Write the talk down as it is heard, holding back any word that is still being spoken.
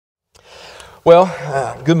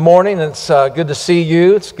Good morning. It's good to see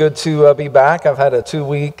you. It's good to be back. I've had a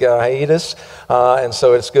 2-week hiatus, and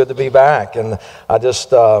so it's good to be back. And I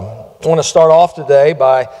just want to start off today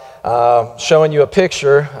by showing you a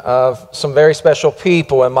picture of some very special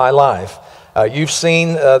people in my life. You've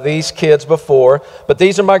seen these kids before, but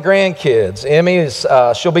these are my grandkids. Emmy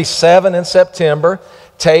she'll be 7 in September.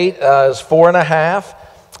 Tate is 4.5.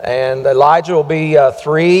 And Elijah will be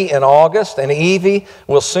 3 in August, and Evie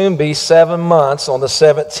will soon be 7 months on the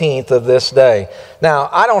 17th of this day. Now,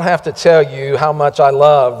 I don't have to tell you how much I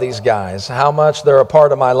love these guys, how much they're a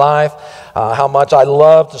part of my life, how much I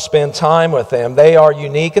love to spend time with them. They are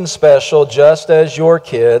unique and special, just as your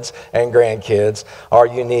kids and grandkids are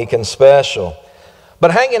unique and special. But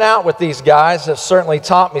hanging out with these guys has certainly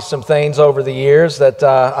taught me some things over the years that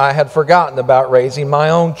I had forgotten about raising my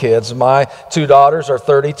own kids. My 2 daughters are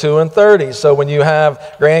 32 and 30, so when you have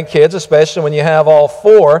grandkids, especially when you have all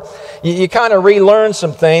 4, you kind of relearn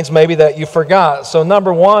some things maybe that you forgot. So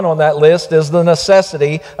number 1 on that list is the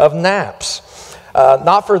necessity of naps.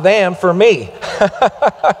 Not for them, for me.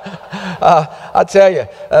 I tell you,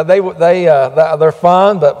 they're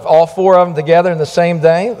fun, but all 4 of them together in the same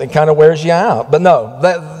day, it kind of wears you out. But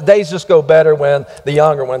no, days just go better when the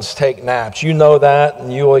younger ones take naps. You know that,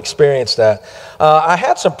 and you will experience that. I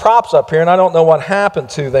had some props up here, and I don't know what happened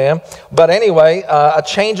to them. But anyway, a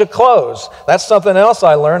change of clothes. That's something else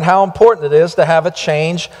I learned, how important it is to have a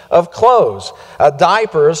change of clothes.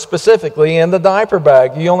 Diapers, specifically, in the diaper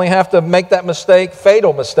bag. You only have to make that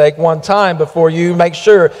fatal mistake one time before you make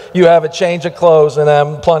sure you have a change of clothes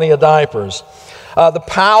and plenty of diapers. The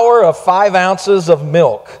power of 5 ounces of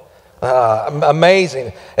milk.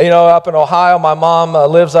 Amazing. You know, up in Ohio, my mom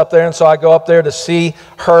lives up there, and so I go up there to see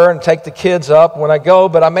her and take the kids up when I go.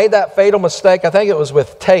 But I made that fatal mistake, I think it was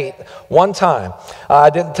with Tate, one time. I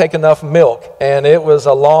didn't take enough milk, and it was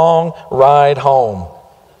a long ride home.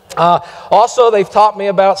 Also, they've taught me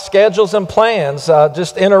about schedules and plans.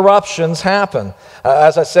 Just interruptions happen.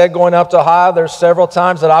 As I said, going up to Ohio, there's several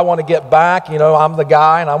times that I want to get back. You know, I'm the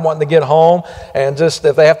guy and I'm wanting to get home. And just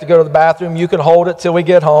if they have to go to the bathroom, you can hold it till we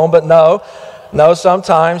get home. But no,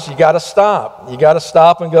 sometimes you got to stop. You got to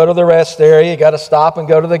stop and go to the rest area. You got to stop and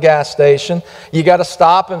go to the gas station. You got to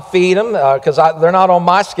stop and feed them because they're not on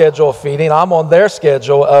my schedule of feeding. I'm on their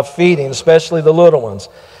schedule of feeding, especially the little ones.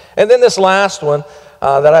 And then this last one,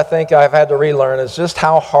 that I think I've had to relearn is just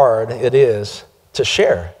how hard it is to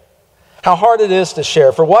share. How hard it is to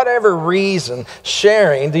share. For whatever reason,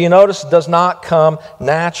 sharing, do you notice, does not come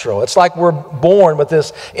natural. It's like we're born with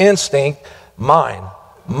this instinct, mine.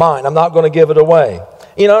 I'm not going to give it away.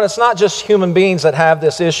 You know, and it's not just human beings that have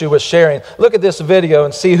this issue with sharing. Look at this video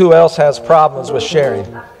and see who else has problems with sharing.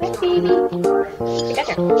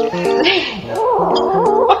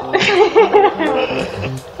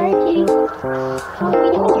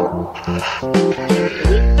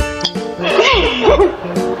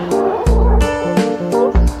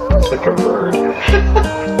 It's like a bird.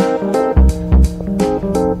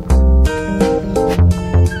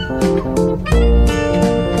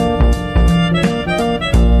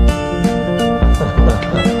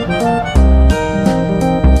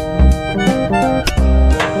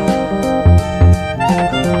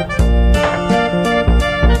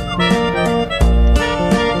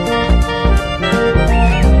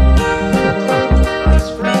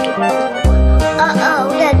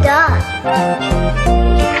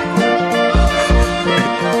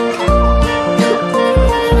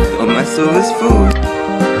 So this food.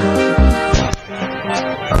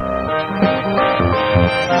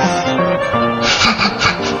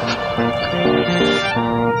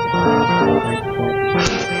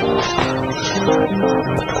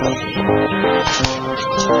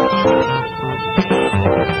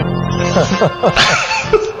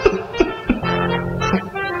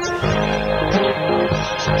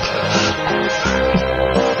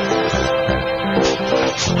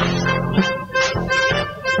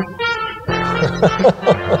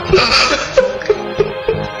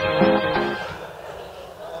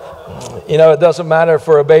 You know, it doesn't matter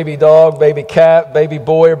for a baby dog, baby cat, baby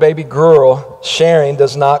boy, or baby girl. Sharing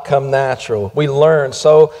does not come natural. We learn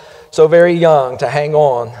so very young to hang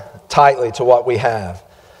on tightly to what we have.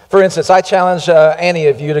 For instance, I challenge any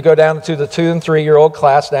of you to go down to the 2- and 3-year-old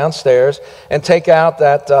class downstairs and take out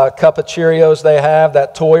that cup of Cheerios they have,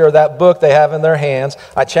 that toy or that book they have in their hands.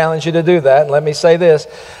 I challenge you to do that. And let me say this,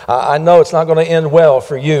 I know it's not going to end well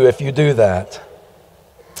for you if you do that.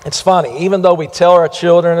 It's funny, even though we tell our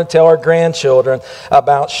children and tell our grandchildren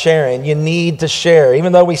about sharing, you need to share.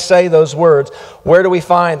 Even though we say those words, where do we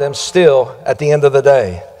find them still at the end of the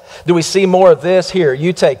day? Do we see more of this? Here,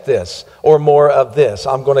 you take this, or more of this?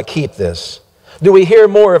 I'm going to keep this. Do we hear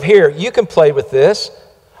more of, here, you can play with this?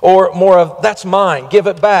 Or more of, that's mine, give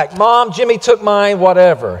it back. Mom, Jimmy took mine,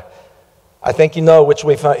 whatever. I think you know which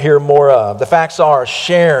we hear more of. The facts are,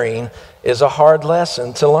 sharing is a hard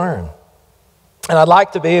lesson to learn. And I'd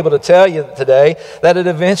like to be able to tell you today that it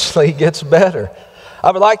eventually gets better. I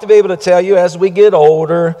would like to be able to tell you as we get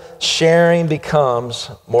older, sharing becomes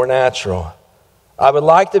more natural. I would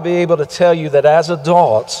like to be able to tell you that as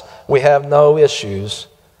adults, we have no issues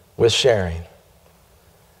with sharing.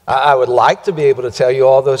 I would like to be able to tell you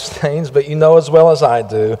all those things, but you know as well as I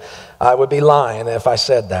do, I would be lying if I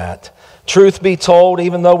said that. Truth be told,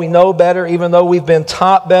 even though we know better, even though we've been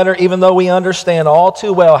taught better, even though we understand all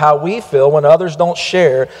too well how we feel when others don't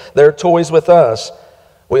share their toys with us,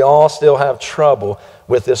 we all still have trouble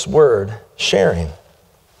with this word, sharing.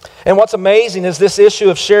 And what's amazing is this issue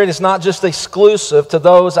of sharing is not just exclusive to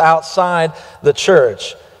those outside the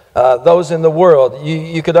church. Those in the world,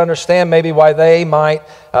 you could understand maybe why they might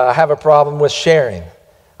have a problem with sharing.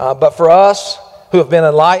 But for us who have been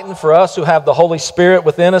enlightened, for us who have the Holy Spirit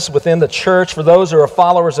within us, within the church, for those who are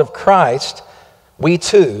followers of Christ, we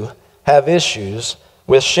too have issues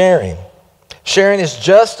with sharing. Sharing is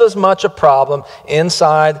just as much a problem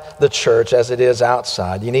inside the church as it is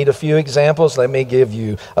outside. You need a few examples? Let me give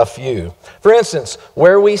you a few. For instance,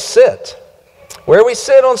 where we sit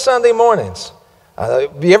on Sunday mornings.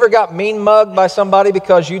 Have you ever got mean mugged by somebody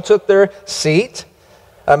because you took their seat?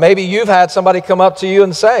 Maybe you've had somebody come up to you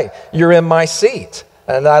and say, "You're in my seat."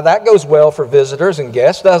 And that goes well for visitors and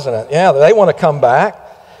guests, doesn't it? Yeah, they want to come back.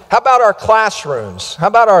 How about our classrooms? How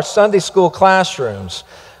about our Sunday school classrooms?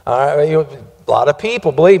 A lot of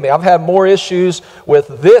people, believe me, I've had more issues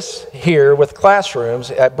with this here with classrooms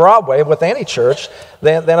at Broadway with any church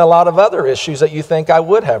than a lot of other issues that you think I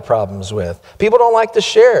would have problems with. People don't like to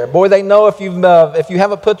share. Boy, they know if you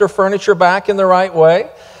haven't put their furniture back in the right way.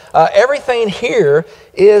 Everything here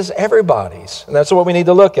is everybody's, and that's what we need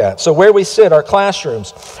to look at. So where we sit, our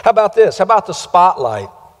classrooms. How about this? How about the spotlight?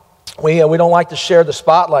 We don't like to share the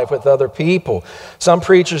spotlight with other people. Some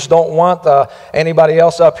preachers don't want anybody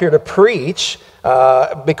else up here to preach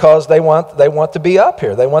because they want to be up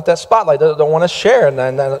here. They want that spotlight. They don't want to share.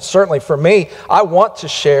 And certainly for me, I want to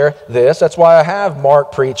share this. That's why I have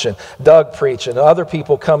Mark preaching, Doug preaching, other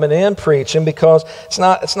people coming in preaching, because it's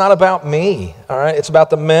not about me. All right, it's about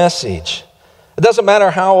the message. It doesn't matter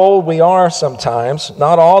how old we are sometimes,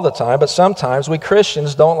 not all the time, but sometimes we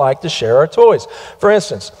Christians don't like to share our toys. For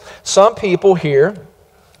instance, some people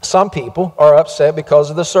are upset because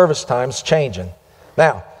of the service times changing.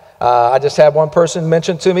 Now, I just had one person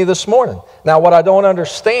mention to me this morning. Now, what I don't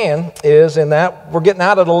understand is in that we're getting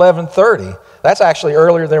out at 11:30. That's actually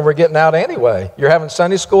earlier than we're getting out anyway. You're having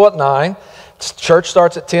Sunday school at 9. Church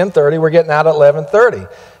starts at 10:30. We're getting out at 11:30.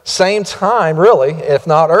 Same time, really, if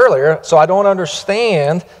not earlier. So I don't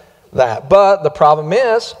understand that. But the problem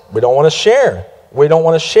is we don't want to share. We don't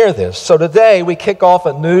want to share this. So today we kick off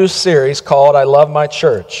a new series called I Love My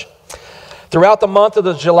Church. Throughout the month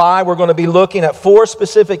of July, we're going to be looking at 4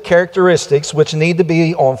 specific characteristics which need to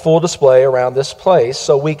be on full display around this place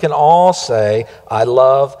so we can all say, I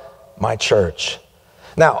love my church.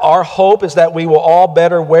 Now, our hope is that we will all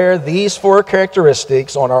better wear these 4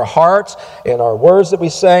 characteristics on our hearts, in our words that we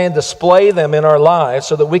say, and display them in our lives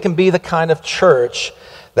so that we can be the kind of church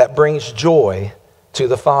that brings joy to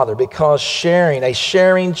the Father, because a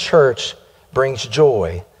sharing church brings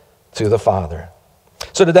joy to the Father.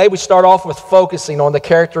 So today we start off with focusing on the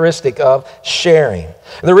characteristic of sharing.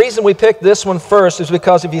 And the reason we picked this one first is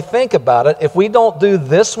because if you think about it, if we don't do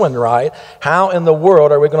this one right, how in the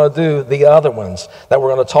world are we going to do the other ones that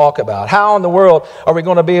we're going to talk about? How in the world are we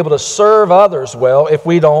going to be able to serve others well if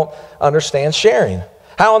we don't understand sharing?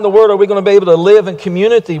 How in the world are we going to be able to live in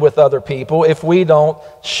community with other people if we don't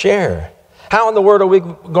share? How in the world are we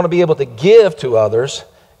going to be able to give to others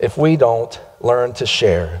if we don't learn to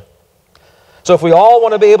share? So if we all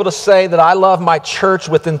want to be able to say that I love my church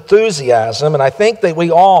with enthusiasm, and I think that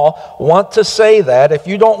we all want to say that, if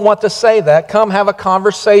you don't want to say that, come have a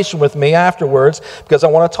conversation with me afterwards because I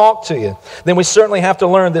want to talk to you. Then we certainly have to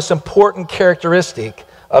learn this important characteristic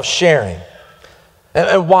of sharing.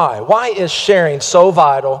 And why? Why is sharing so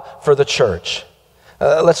vital for the church?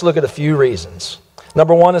 Let's look at a few reasons.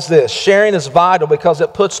 Number one is this: sharing is vital because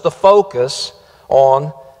it puts the focus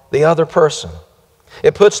on the other person.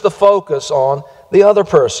 It puts the focus on the other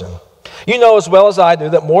person. You know as well as I do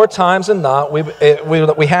that more times than not, we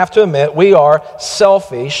have to admit we are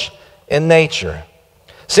selfish in nature.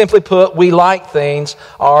 Simply put, we like things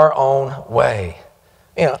our own way.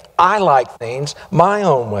 I like things my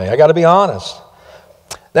own way. I got to be honest.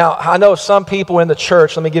 Now, I know some people in the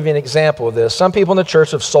church, let me give you an example of this. Some people in the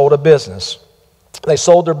church have sold a business. They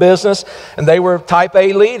sold their business, and they were type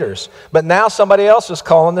A leaders. But now somebody else is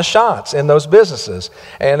calling the shots in those businesses.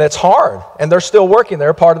 And it's hard. And they're still working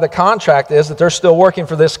there. Part of the contract is that they're still working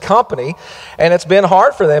for this company. And it's been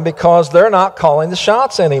hard for them because they're not calling the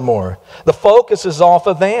shots anymore. The focus is off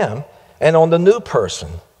of them and on the new person,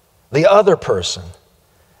 the other person.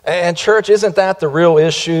 And church, isn't that the real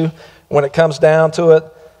issue when it comes down to it?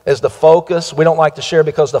 Is the focus. We don't like to share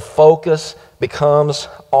because the focus becomes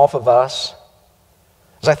off of us.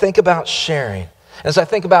 As I think about sharing, as I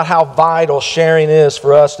think about how vital sharing is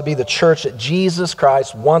for us to be the church that Jesus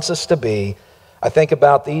Christ wants us to be, I think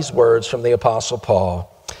about these words from the Apostle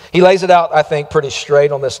Paul. He lays it out, I think, pretty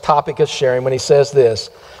straight on this topic of sharing when he says this: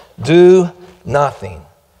 do nothing.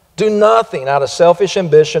 Do nothing out of selfish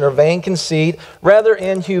ambition or vain conceit. Rather,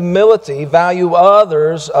 in humility, value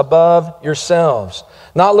others above yourselves,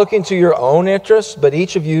 not looking to your own interest, but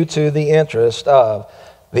each of you to the interest of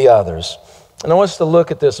the others. And I want us to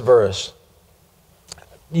look at this verse.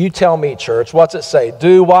 You tell me, church, what's it say?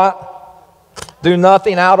 Do what? Do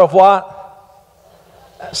nothing out of what?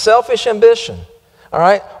 Selfish ambition. All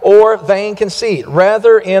right? Or vain conceit.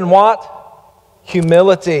 Rather in what?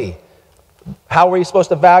 Humility. How are you supposed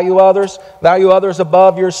to value others? Value others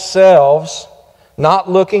above yourselves, not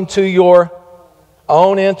looking to your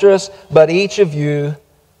own interest, but each of you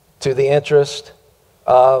to the interest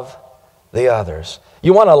of the others.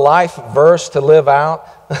 You want a life verse to live out?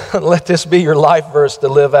 Let this be your life verse to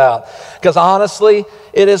live out. Because honestly,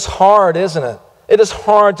 it is hard, isn't it? It is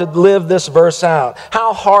hard to live this verse out.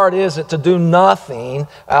 How hard is it to do nothing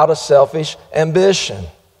out of selfish ambition?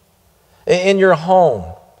 In your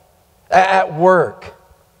home, at work,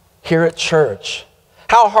 here at church.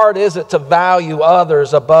 How hard is it to value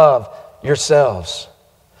others above yourselves?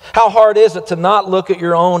 How hard is it to not look at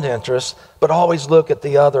your own interest, but always look at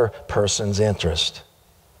the other person's interest?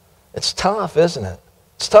 It's tough, isn't it?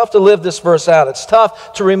 It's tough to live this verse out. It's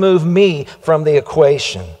tough to remove me from the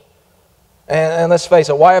equation. And let's face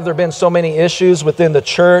it, why have there been so many issues within the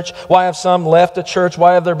church? Why have some left the church?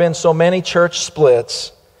 Why have there been so many church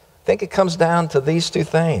splits? I think it comes down to these two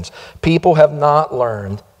things. People have not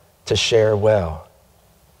learned to share well.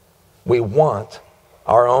 We want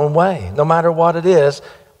our own way. No matter what it is,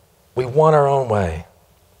 we want our own way.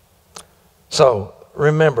 So,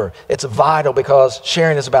 remember, it's vital because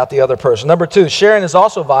sharing is about the other person. Number two, sharing is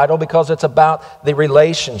also vital because it's about the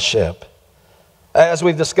relationship. As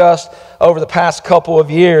we've discussed over the past couple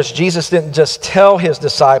of years, Jesus didn't just tell his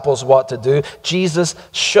disciples what to do. Jesus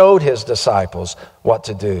showed his disciples what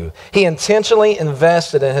to do. He intentionally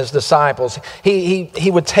invested in his disciples.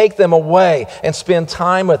 He would take them away and spend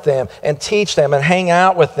time with them and teach them and hang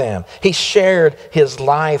out with them. He shared his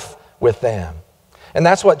life with them. And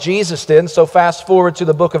that's what Jesus did. And so fast forward to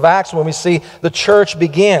the book of Acts when we see the church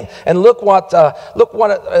begin. And look what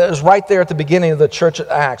is right there at the beginning of the church of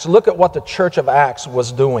Acts. Look at what the church of Acts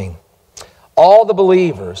was doing. All the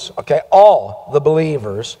believers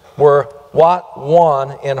were what?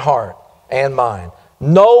 One in heart and mind.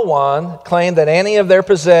 No one claimed that any of their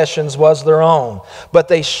possessions was their own, but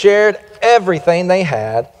they shared everything they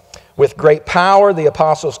had. With great power, the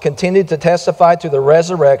apostles continued to testify to the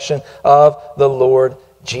resurrection of the Lord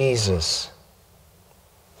Jesus.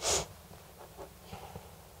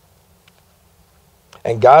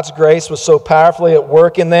 And God's grace was so powerfully at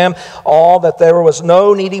work in them, all that there was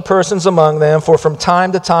no needy persons among them. For from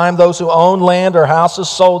time to time, those who owned land or houses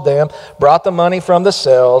sold them, brought the money from the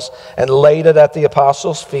sales, and laid it at the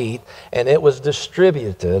apostles' feet, and it was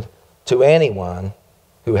distributed to anyone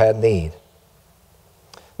who had need.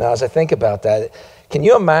 Now, as I think about that, can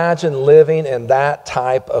you imagine living in that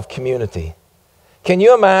type of community? Can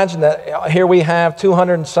you imagine that here we have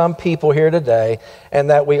 200 and some people here today, and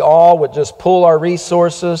that we all would just pull our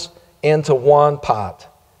resources into one pot,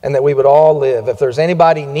 and that we would all live? If there's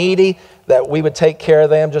anybody needy, that we would take care of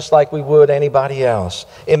them just like we would anybody else.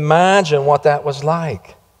 Imagine what that was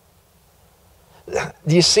like.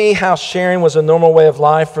 Do you see how sharing was a normal way of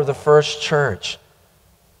life for the first church?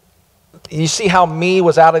 You see how me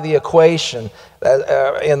was out of the equation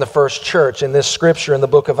in the first church, in this scripture in the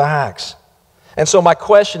book of Acts. And so my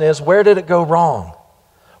question is, where did it go wrong?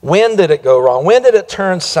 When did it go wrong? When did it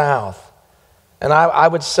turn south? And I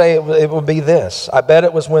would say it would be this. I bet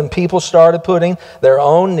it was when people started putting their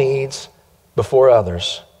own needs before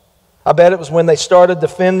others. I bet it was when they started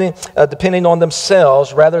depending on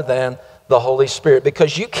themselves rather than the Holy Spirit,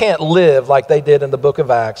 because you can't live like they did in the book of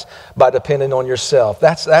Acts by depending on yourself.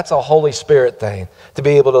 That's a Holy Spirit thing, to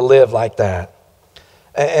be able to live like that.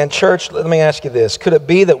 And church, let me ask you this. Could it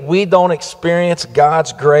be that we don't experience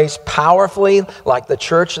God's grace powerfully like the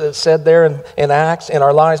church that said there in Acts in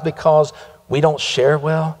our lives because we don't share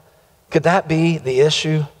well? Could that be the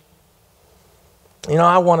issue? You know,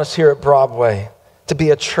 I want us here at Broadway to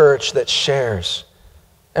be a church that shares.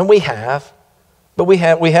 And we have, but we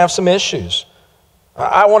have some issues.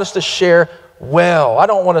 I want us to share well. I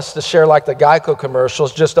don't want us to share like the Geico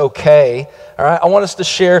commercials, just okay. All right? I want us to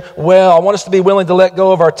share well. I want us to be willing to let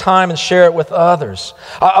go of our time and share it with others.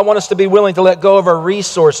 I want us to be willing to let go of our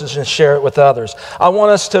resources and share it with others. I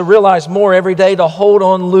want us to realize more every day to hold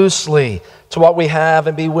on loosely to what we have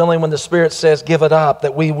and be willing when the Spirit says give it up,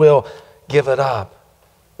 that we will give it up,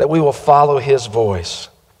 that we will follow His voice.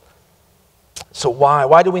 So why?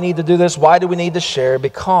 Why do we need to do this? Why do we need to share?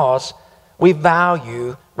 Because we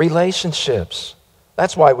value relationships.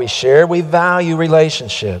 That's why we share. We value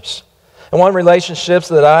relationships. And one relationships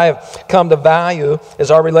that I've come to value is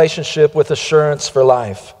our relationship with Assurance for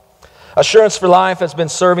Life. Assurance for Life has been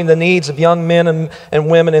serving the needs of young men and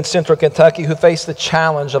women in Central Kentucky who face the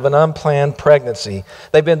challenge of an unplanned pregnancy.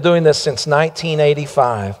 They've been doing this since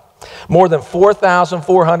 1985. More than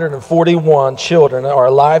 4,441 children are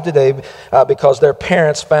alive today because their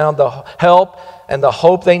parents found the help and the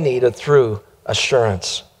hope they needed through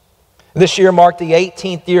Assurance. This year marked the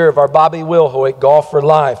 18th year of our Bobby Wilhoit Golf for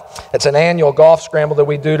Life. It's an annual golf scramble that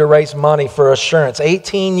we do to raise money for Assurance.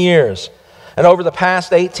 18 years. And over the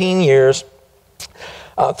past 18 years,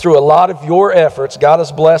 through a lot of your efforts, God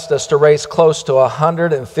has blessed us to raise close to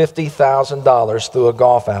 $150,000 through a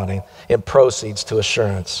golf outing in proceeds to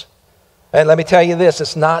Assurance. And let me tell you this,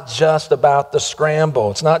 it's not just about the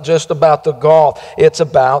scramble. It's not just about the golf. It's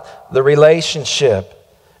about the relationship.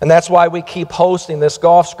 And that's why we keep hosting this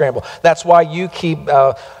golf scramble. That's why you keep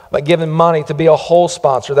giving money to be a hole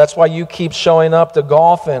sponsor. That's why you keep showing up to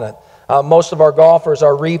golf in it. Most of our golfers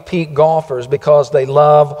are repeat golfers because they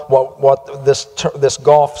love what this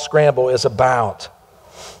golf scramble is about.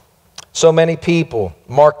 So many people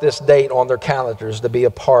mark this date on their calendars to be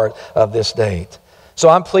a part of this date. So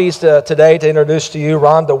I'm pleased today to introduce to you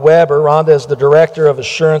Rhonda Weber. Rhonda is the Director of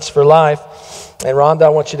Assurance for Life. And Rhonda, I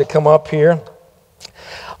want you to come up here.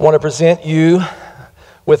 I want to present you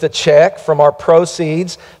with a check from our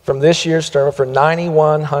proceeds from this year's term for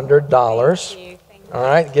 $9,100. Thank you. All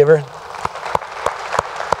right, give her.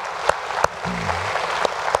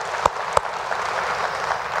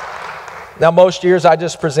 Now, most years I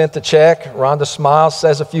just present the check. Rhonda smiles,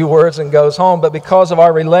 says a few words, and goes home. But because of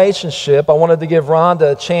our relationship, I wanted to give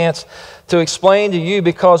Rhonda a chance to explain to you,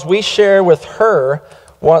 because we share with her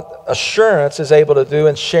what Assurance is able to do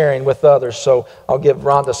in sharing with others. So I'll give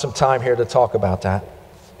Rhonda some time here to talk about that.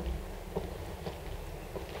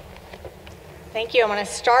 Thank you. I want to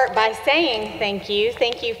start by saying thank you.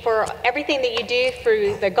 Thank you for everything that you do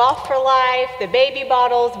through the Golf for Life, the baby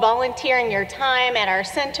bottles, volunteering your time at our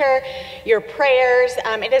center, your prayers.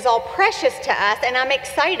 It is all precious to us, and I'm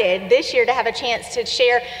excited this year to have a chance to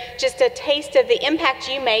share just a taste of the impact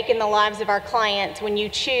you make in the lives of our clients when you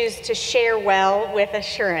choose to share well with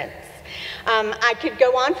Assurance. I could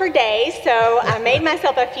go on for days, so I made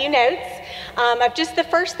myself a few notes of just the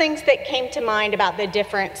first things that came to mind about the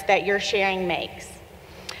difference that your sharing makes.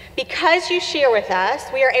 Because you share with us,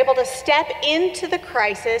 we are able to step into the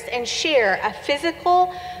crisis and share a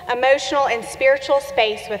physical, emotional, and spiritual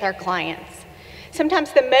space with our clients.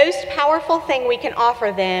 Sometimes the most powerful thing we can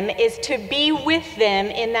offer them is to be with them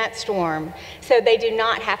in that storm so they do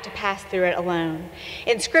not have to pass through it alone.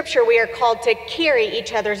 In Scripture, we are called to carry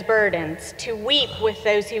each other's burdens, to weep with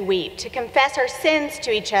those who weep, to confess our sins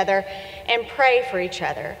to each other, and pray for each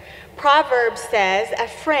other. Proverbs says, a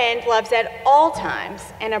friend loves at all times,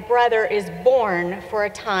 and a brother is born for a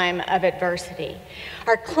time of adversity.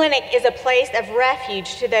 Our clinic is a place of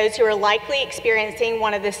refuge to those who are likely experiencing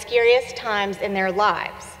one of the scariest times in their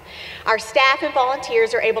lives. Our staff and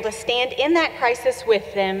volunteers are able to stand in that crisis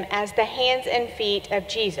with them as the hands and feet of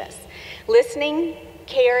Jesus, listening,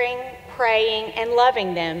 caring, praying, and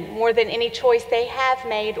loving them more than any choice they have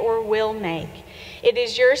made or will make. It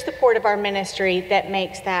is your support of our ministry that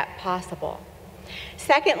makes that possible.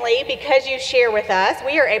 Secondly, because you share with us,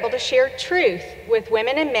 we are able to share truth with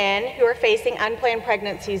women and men who are facing unplanned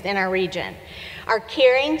pregnancies in our region. Our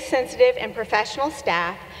caring, sensitive, and professional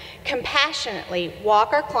staff compassionately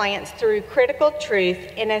walk our clients through critical truth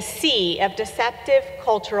in a sea of deceptive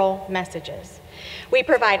cultural messages. We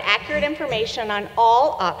provide accurate information on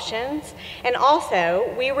all options, and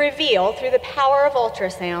also we reveal through the power of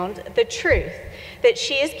ultrasound the truth that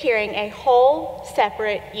she is carrying a whole,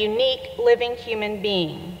 separate, unique, living human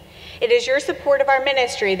being. It is your support of our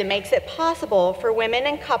ministry that makes it possible for women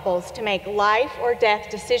and couples to make life or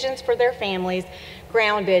death decisions for their families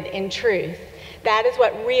grounded in truth. That is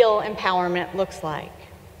what real empowerment looks like.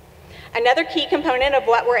 Another key component of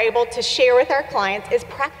what we're able to share with our clients is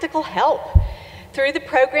practical help. Through the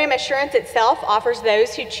program, Assurance itself offers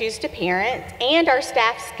those who choose to parent and our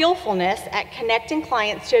staff's skillfulness at connecting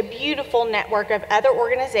clients to a beautiful network of other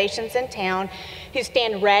organizations in town who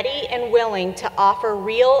stand ready and willing to offer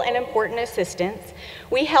real and important assistance.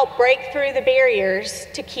 We help break through the barriers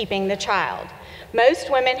to keeping the child.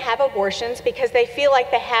 Most women have abortions because they feel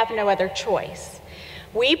like they have no other choice.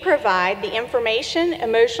 We provide the information,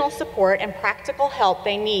 emotional support, and practical help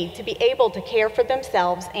they need to be able to care for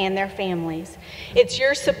themselves and their families. It's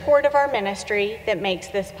your support of our ministry that makes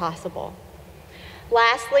this possible.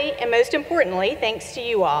 Lastly, and most importantly, thanks to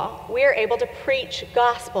you all, we are able to preach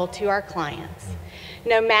gospel to our clients.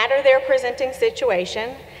 No matter their presenting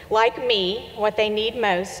situation, like me, what they need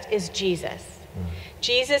most is Jesus.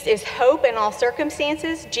 Jesus is hope in all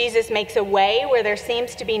circumstances. Jesus makes a way where there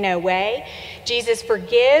seems to be no way. Jesus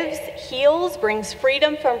forgives, heals, brings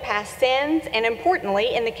freedom from past sins, and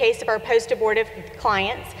importantly, in the case of our post-abortive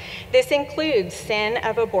clients, this includes sin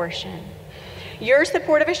of abortion. Your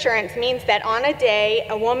support of Assurance means that on a day,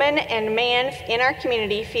 a woman and man in our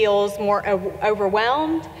community feels more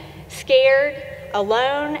overwhelmed, scared,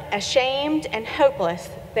 alone, ashamed, and hopeless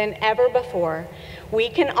than ever before. We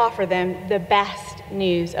can offer them the best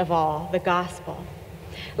news of all, the gospel.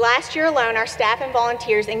 Last year alone, our staff and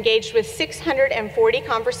volunteers engaged with 640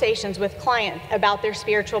 conversations with clients about their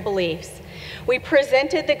spiritual beliefs. We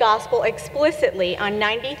presented the gospel explicitly on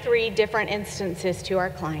 93 different instances to our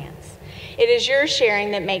clients. It is your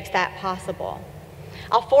sharing that makes that possible.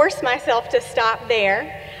 I'll force myself to stop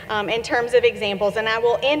there in terms of examples, and I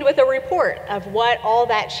will end with a report of what all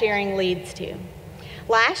that sharing leads to.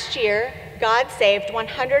 Last year, God saved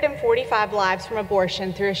 145 lives from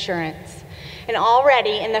abortion through Assurance. And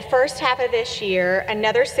already in the first half of this year,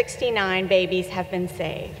 another 69 babies have been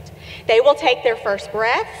saved. They will take their first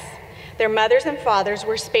breaths. Their mothers and fathers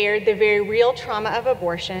were spared the very real trauma of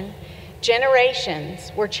abortion.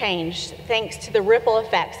 Generations were changed thanks to the ripple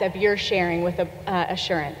effects of your sharing with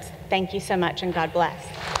Assurance. Thank you so much, and God bless.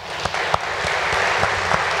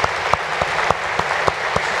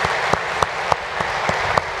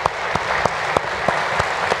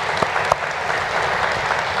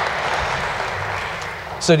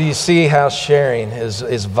 So do you see how sharing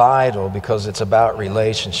is vital because it's about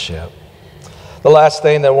relationship? The last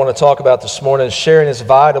thing that I want to talk about this morning is sharing is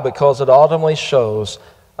vital because it ultimately shows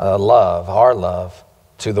love, our love,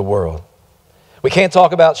 to the world. We can't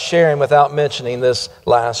talk about sharing without mentioning this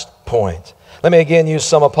last point. Let me again use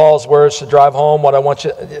some of Paul's words to drive home what I want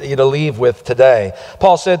you to leave with today.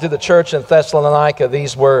 Paul said to the church in Thessalonica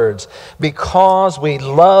these words, "Because we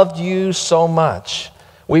loved you so much,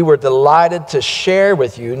 we were delighted to share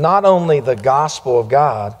with you not only the gospel of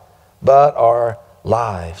God, but our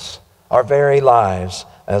lives, our very lives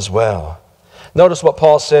as well." Notice what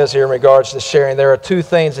Paul says here in regards to sharing. There are two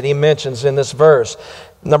things that he mentions in this verse.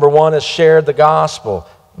 Number one is shared the gospel.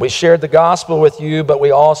 We shared the gospel with you, but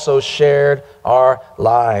we also shared our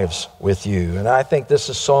lives with you. And I think this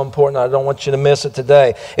is so important. I don't want you to miss it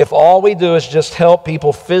today. If all we do is just help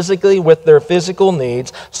people physically with their physical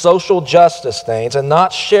needs, social justice things, and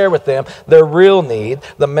not share with them their real need,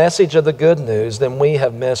 the message of the good news, then we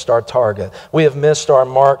have missed our target. We have missed our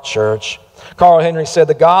mark, church. Carl Henry said,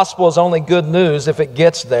 "The gospel is only good news if it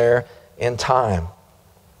gets there in time."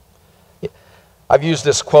 I've used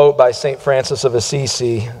this quote by St. Francis of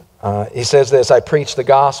Assisi. He says this, "I preach the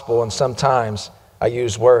gospel and sometimes I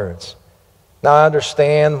use words." Now I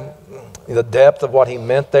understand the depth of what he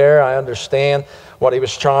meant there. I understand what he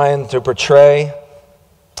was trying to portray.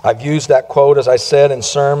 I've used that quote, as I said, in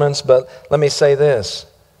sermons, but let me say this.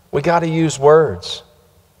 We got to use words.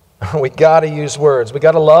 We got to use words. We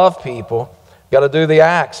got to love people. We got to do the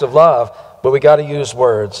acts of love, but we got to use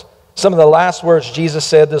words. Some of the last words Jesus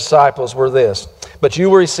said to disciples were this, "But you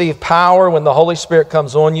will receive power when the Holy Spirit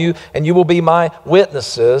comes on you, and you will be my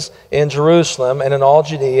witnesses in Jerusalem and in all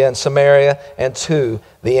Judea and Samaria and to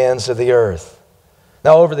the ends of the earth."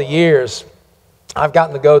 Now, over the years, I've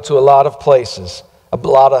gotten to go to a lot of places, a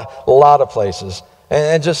lot of places.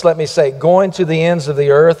 And just let me say, going to the ends of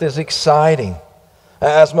the earth is exciting.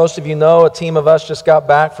 As most of you know, a team of us just got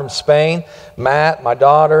back from Spain. Matt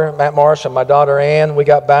Marsh, and my daughter Ann, we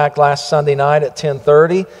got back last Sunday night at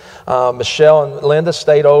 10:30. Michelle and Linda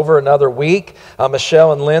stayed over another week.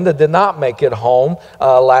 Michelle and Linda did not make it home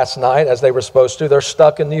last night as they were supposed to. They're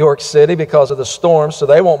stuck in New York City because of the storm, so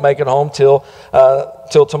they won't make it home till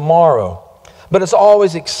tomorrow. But it's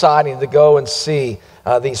always exciting to go and see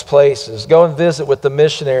these places. Go and visit with the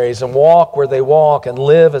missionaries and walk where they walk and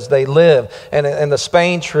live as they live. And the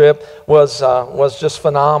Spain trip was just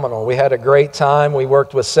phenomenal. We had a great time. We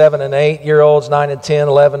worked with 7 and 8-year-olds, 9 and 10,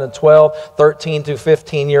 11 and 12, 13 to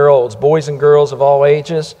 15-year-olds, boys and girls of all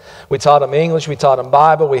ages. We taught them English. We taught them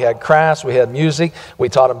Bible. We had crafts. We had music. We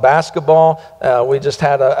taught them basketball. We just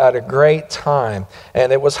had a great time.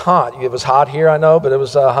 And it was hot. It was hot here, I know, but it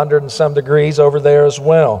was 100 and some degrees over there as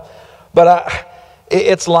well. But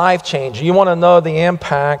it's life-changing. You want to know the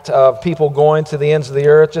impact of people going to the ends of the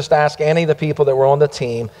earth? Just ask any of the people that were on the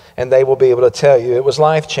team, and they will be able to tell you it was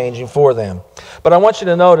life-changing for them. But I want you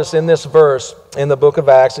to notice in this verse in the book of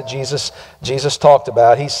Acts that Jesus talked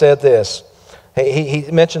about, he said this. He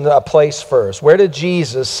mentioned a place first. Where did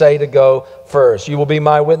Jesus say to go first? You will be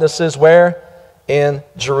my witnesses where? In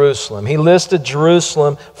Jerusalem. He listed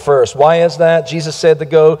Jerusalem first. Why is that? Jesus said to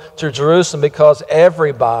go to Jerusalem because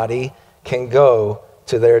everybody can go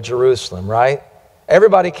to their Jerusalem, right?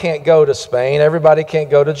 Everybody can't go to Spain. Everybody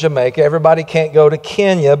can't go to Jamaica. Everybody can't go to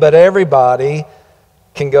Kenya, but everybody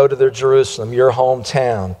can go to their Jerusalem, your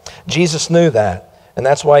hometown. Jesus knew that, and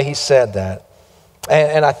that's why he said that.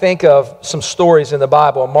 And I think of some stories in the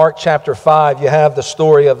Bible. In Mark chapter 5, you have the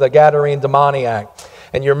story of the Gadarene demoniac.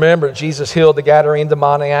 And you remember Jesus healed the Gadarene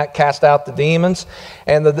demoniac, cast out the demons.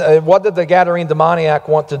 And what did the Gadarene demoniac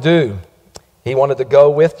want to do? He wanted to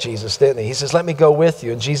go with Jesus, didn't he? He says, let me go with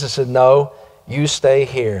you. And Jesus said, no, you stay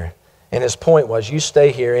here. And his point was, you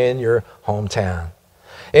stay here in your hometown.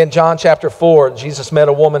 In John chapter 4, Jesus met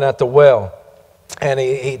a woman at the well. And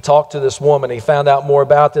he talked to this woman. He found out more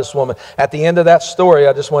about this woman. At the end of that story,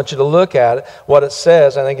 I just want you to look at it, what it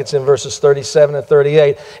says. I think it's in verses 37 and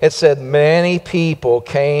 38. It said, many people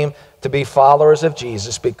came to be followers of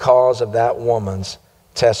Jesus because of that woman's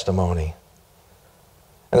testimony.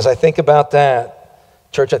 And as I think about that,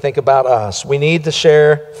 church, I think about us. We need to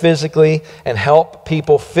share physically and help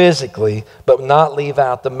people physically, but not leave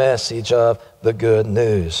out the message of the good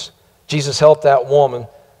news. Jesus helped that woman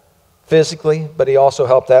physically, but he also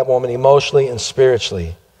helped that woman emotionally and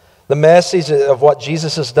spiritually. The message of what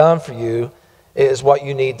Jesus has done for you is what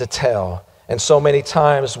you need to tell. And so many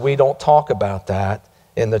times we don't talk about that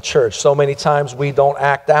in the church. So many times we don't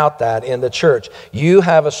act out that in the church. You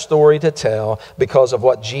have a story to tell because of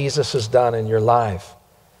what Jesus has done in your life.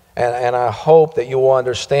 And I hope that you will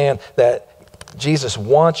understand that Jesus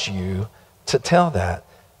wants you to tell that.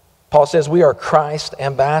 Paul says we are Christ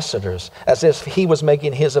ambassadors, as if he was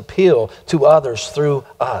making his appeal to others through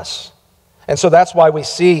us. And so that's why we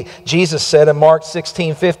see Jesus said in Mark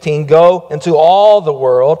 16:15, go into all the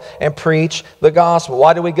world and preach the gospel.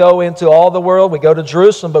 Why do we go into all the world? We go to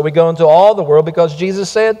Jerusalem, but we go into all the world because Jesus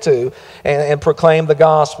said to and proclaim the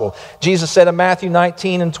gospel. Jesus said in Matthew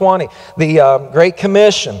 19:20, the Great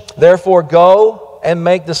Commission, therefore go and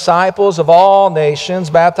make disciples of all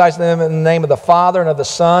nations, baptizing them in the name of the Father and of the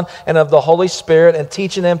Son and of the Holy Spirit, and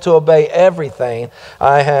teaching them to obey everything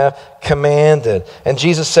I have commanded. And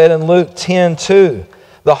Jesus said in Luke 10:2,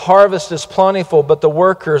 the harvest is plentiful, but the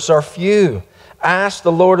workers are few. Ask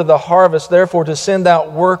the Lord of the harvest, therefore, to send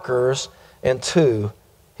out workers into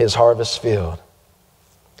his harvest field.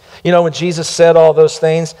 You know, when Jesus said all those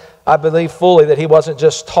things, I believe fully that he wasn't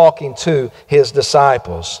just talking to his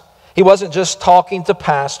disciples. He wasn't just talking to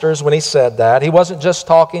pastors when he said that. He wasn't just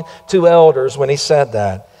talking to elders when he said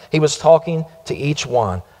that. He was talking to each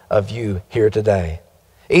one of you here today.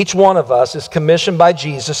 Each one of us is commissioned by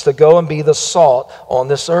Jesus to go and be the salt on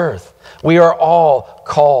this earth. We are all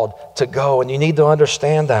called to go, and you need to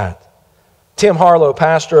understand that. Tim Harlow,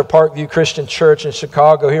 pastor of Parkview Christian Church in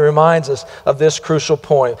Chicago, he reminds us of this crucial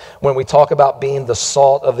point when we talk about being the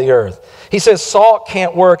salt of the earth. He says salt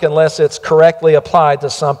can't work unless it's correctly applied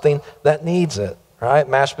to something that needs it, right?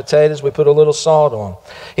 Mashed potatoes, we put a little salt on.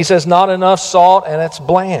 He says not enough salt and it's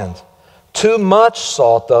bland. Too much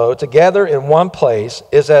salt, though, together in one place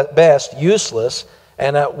is at best useless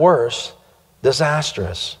and at worst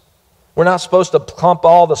disastrous. We're not supposed to clump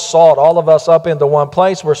all the salt, all of us, up into one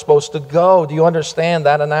place. We're supposed to go. Do you understand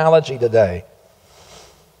that analogy today?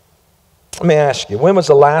 Let me ask you, when was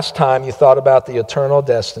the last time you thought about the eternal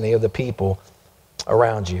destiny of the people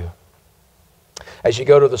around you? As you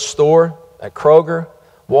go to the store, at Kroger,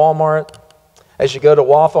 Walmart, as you go to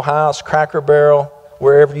Waffle House, Cracker Barrel,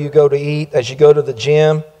 wherever you go to eat, as you go to the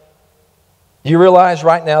gym, you realize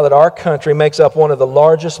right now that our country makes up one of the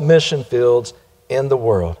largest mission fields in the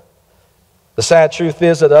world. The sad truth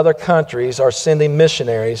is that other countries are sending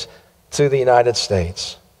missionaries to the United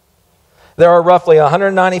States. There are roughly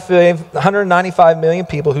 195 million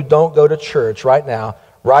people who don't go to church right now,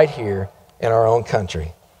 right here in our own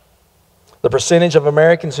country. The percentage of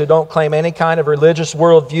Americans who don't claim any kind of religious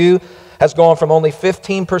worldview has gone from only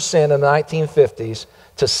 15% in the 1950s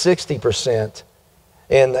to 60%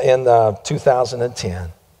 in 2010.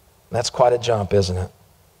 That's quite a jump, isn't it?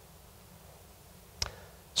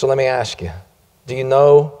 So let me ask you, do you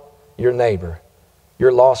know your neighbor,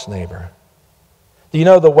 your lost neighbor? Do you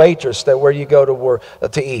know the waitress that where you go to work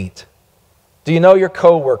to eat? Do you know your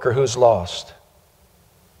coworker who's lost?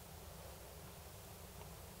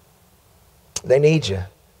 They need you.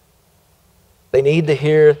 They need to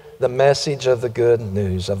hear the message of the good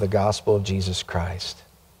news of the gospel of Jesus Christ.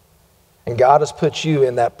 And God has put you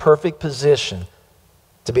in that perfect position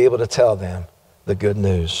to be able to tell them the good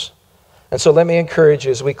news. And so let me encourage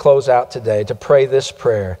you as we close out today to pray this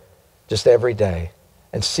prayer just every day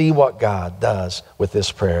and see what God does with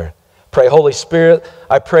this prayer. Pray, Holy Spirit,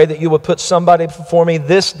 I pray that you would put somebody before me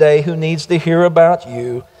this day who needs to hear about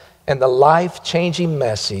you and the life-changing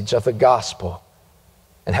message of the gospel,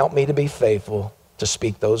 and help me to be faithful to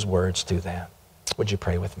speak those words to them. Would you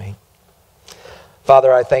pray with me?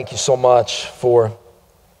 Father, I thank you so much for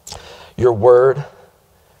your word.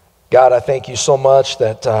 God, I thank you so much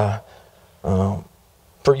that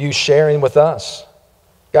for you sharing with us.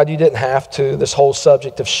 God, you didn't have to. This whole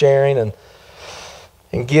subject of sharing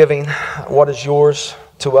and giving what is yours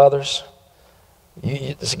to others.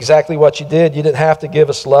 It's exactly what you did. You didn't have to give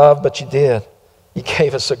us love, but you did. You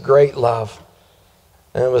gave us a great love.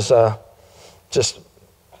 And it was just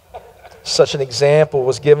such an example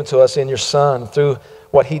was given to us in your Son through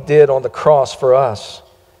what he did on the cross for us.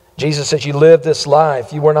 Jesus said you lived this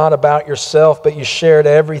life. You were not about yourself, but you shared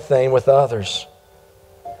everything with others.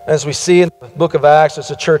 As we see in the book of Acts, as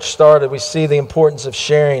the church started, we see the importance of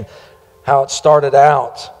sharing, how it started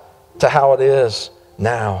out to how it is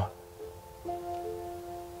now.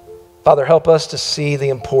 Father, help us to see the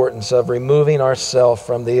importance of removing ourselves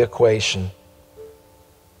from the equation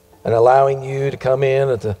and allowing you to come in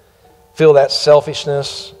and to fill that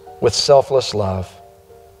selfishness with selfless love.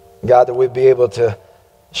 God, that we'd be able to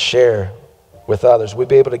share with others. We'd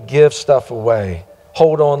be able to give stuff away.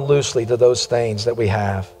 Hold on loosely to those things that we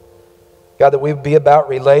have. God, that we'd be about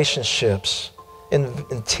relationships,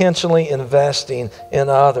 intentionally investing in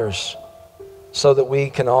others so that we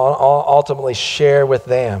can ultimately share with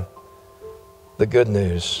them the good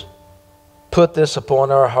news. Put this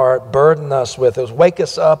upon our heart. Burden us with it. Wake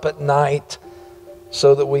us up at night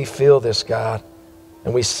so that we feel this, God,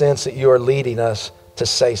 and we sense that you are leading us to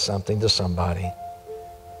say something to somebody.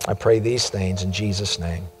 I pray these things in Jesus'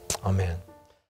 name. Amen.